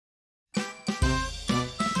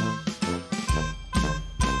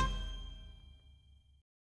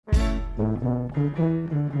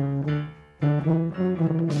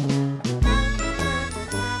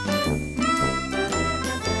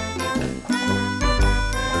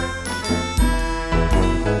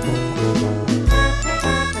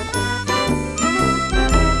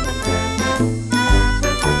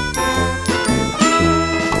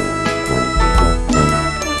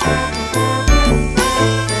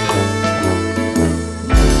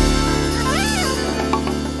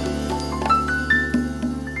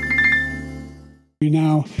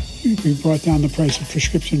Now, we brought down the price of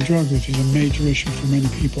prescription drugs, which is a major issue for many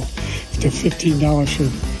people, to $15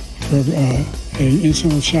 for an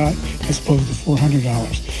insulin shot as opposed to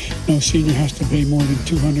 $400. No senior has to pay more than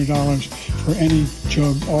 $200 for any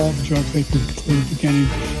drug, all the drugs they can include beginning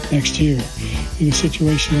next year. In a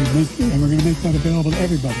situation, and we're going to make that available to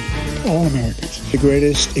everybody, all Americans. The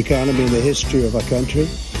greatest economy in the history of our country.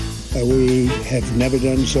 We have never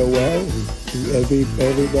done so well.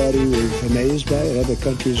 Everybody was amazed by it. Other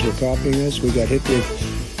countries were copying us. We got hit with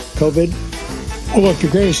COVID. Well, look, the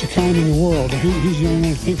greatest economy in the world. He's the only one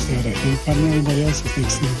who thinks that, I think. I don't know anybody else who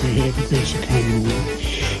thinks that we have the greatest economy in the world.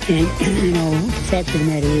 And, you know, the fact of the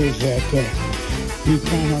matter is that we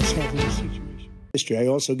found ourselves in this situation. I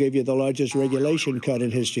also gave you the largest regulation cut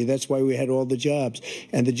in history. That's why we had all the jobs.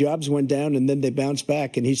 And the jobs went down and then they bounced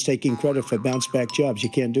back, and he's taking credit for bounce back jobs. You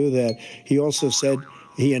can't do that. He also said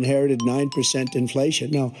he inherited 9%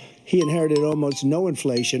 inflation. No, he inherited almost no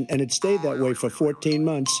inflation, and it stayed that way for 14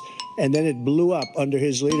 months. And then it blew up under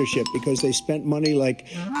his leadership because they spent money like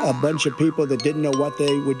a bunch of people that didn't know what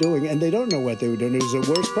they were doing. And they don't know what they were doing. It was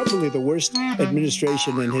the worst, probably the worst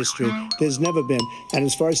administration in history. There's never been. And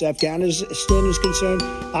as far as Afghanistan is concerned,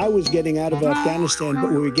 I was getting out of Afghanistan, but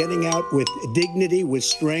we were getting out with dignity, with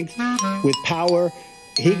strength, with power.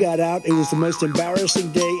 He got out. It was the most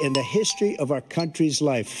embarrassing day in the history of our country's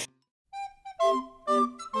life.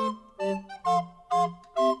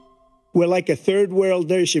 We're like a third world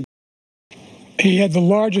nation. He had the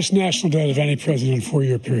largest national debt of any president in a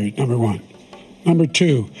 4-year period, number one. Number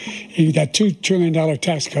two, he got $2 trillion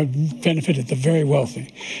tax cut, benefited the very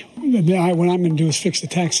wealthy. What I'm going to do is fix the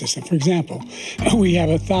tax system. For example, we have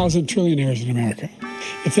 1,000 trillionaires in America.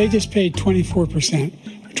 If they just paid 24%,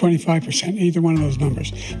 25%, either one of those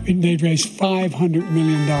numbers, they'd raise $500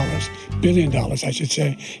 billion, I should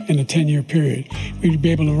say, in a 10-year period. We'd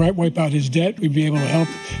be able to wipe out his debt. We'd be able to help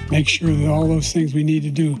make sure that all those things we need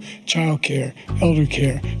to do, child care, elder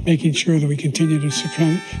care, making sure that we continue to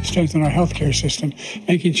strengthen our health care system,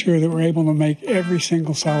 making sure that we're able to make every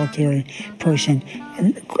single solitary person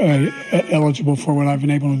eligible for what I've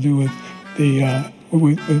been able to do with the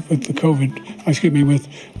COVID, excuse me, with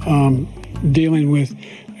dealing with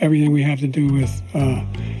everything we have to do with,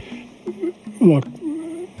 look,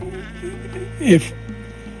 if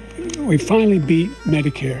we finally beat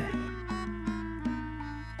Medicare,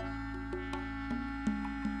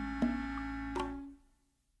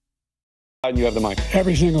 and you have the mic.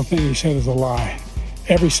 Every single thing he said is a lie.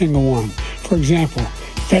 Every single one. For example,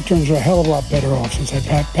 veterans are a hell of a lot better off since I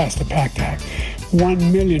passed the PACT Act.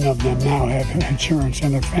 1 million of them now have insurance,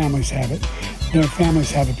 and their families have it. Their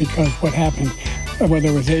families have it because what happened, whether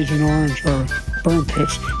it was Agent Orange or burn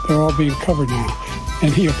pits, they're all being covered now.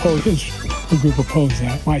 And he opposed, the group opposed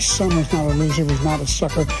that. My son was not a loser, was not a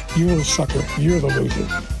sucker. You're the sucker. You're the loser.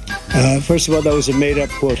 First of all, that was a made-up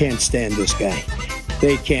quote. Can't stand this guy.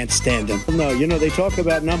 They can't stand him. No, you know, they talk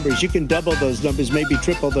about numbers. You can double those numbers, maybe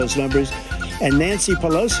triple those numbers. And Nancy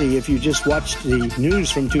Pelosi, if you just watched the news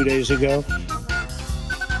from 2 days ago,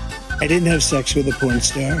 I didn't have sex with a porn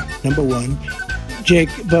star, number one. Jake,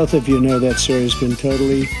 both of you know that story has been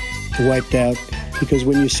totally wiped out because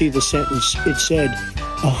when you see the sentence, it said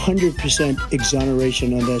 100%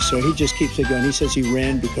 exoneration on that story. He just keeps it going. He says he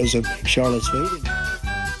ran because of Charlotte's fate.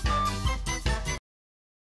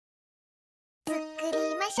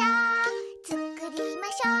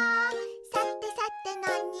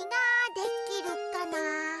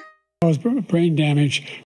 Brain damage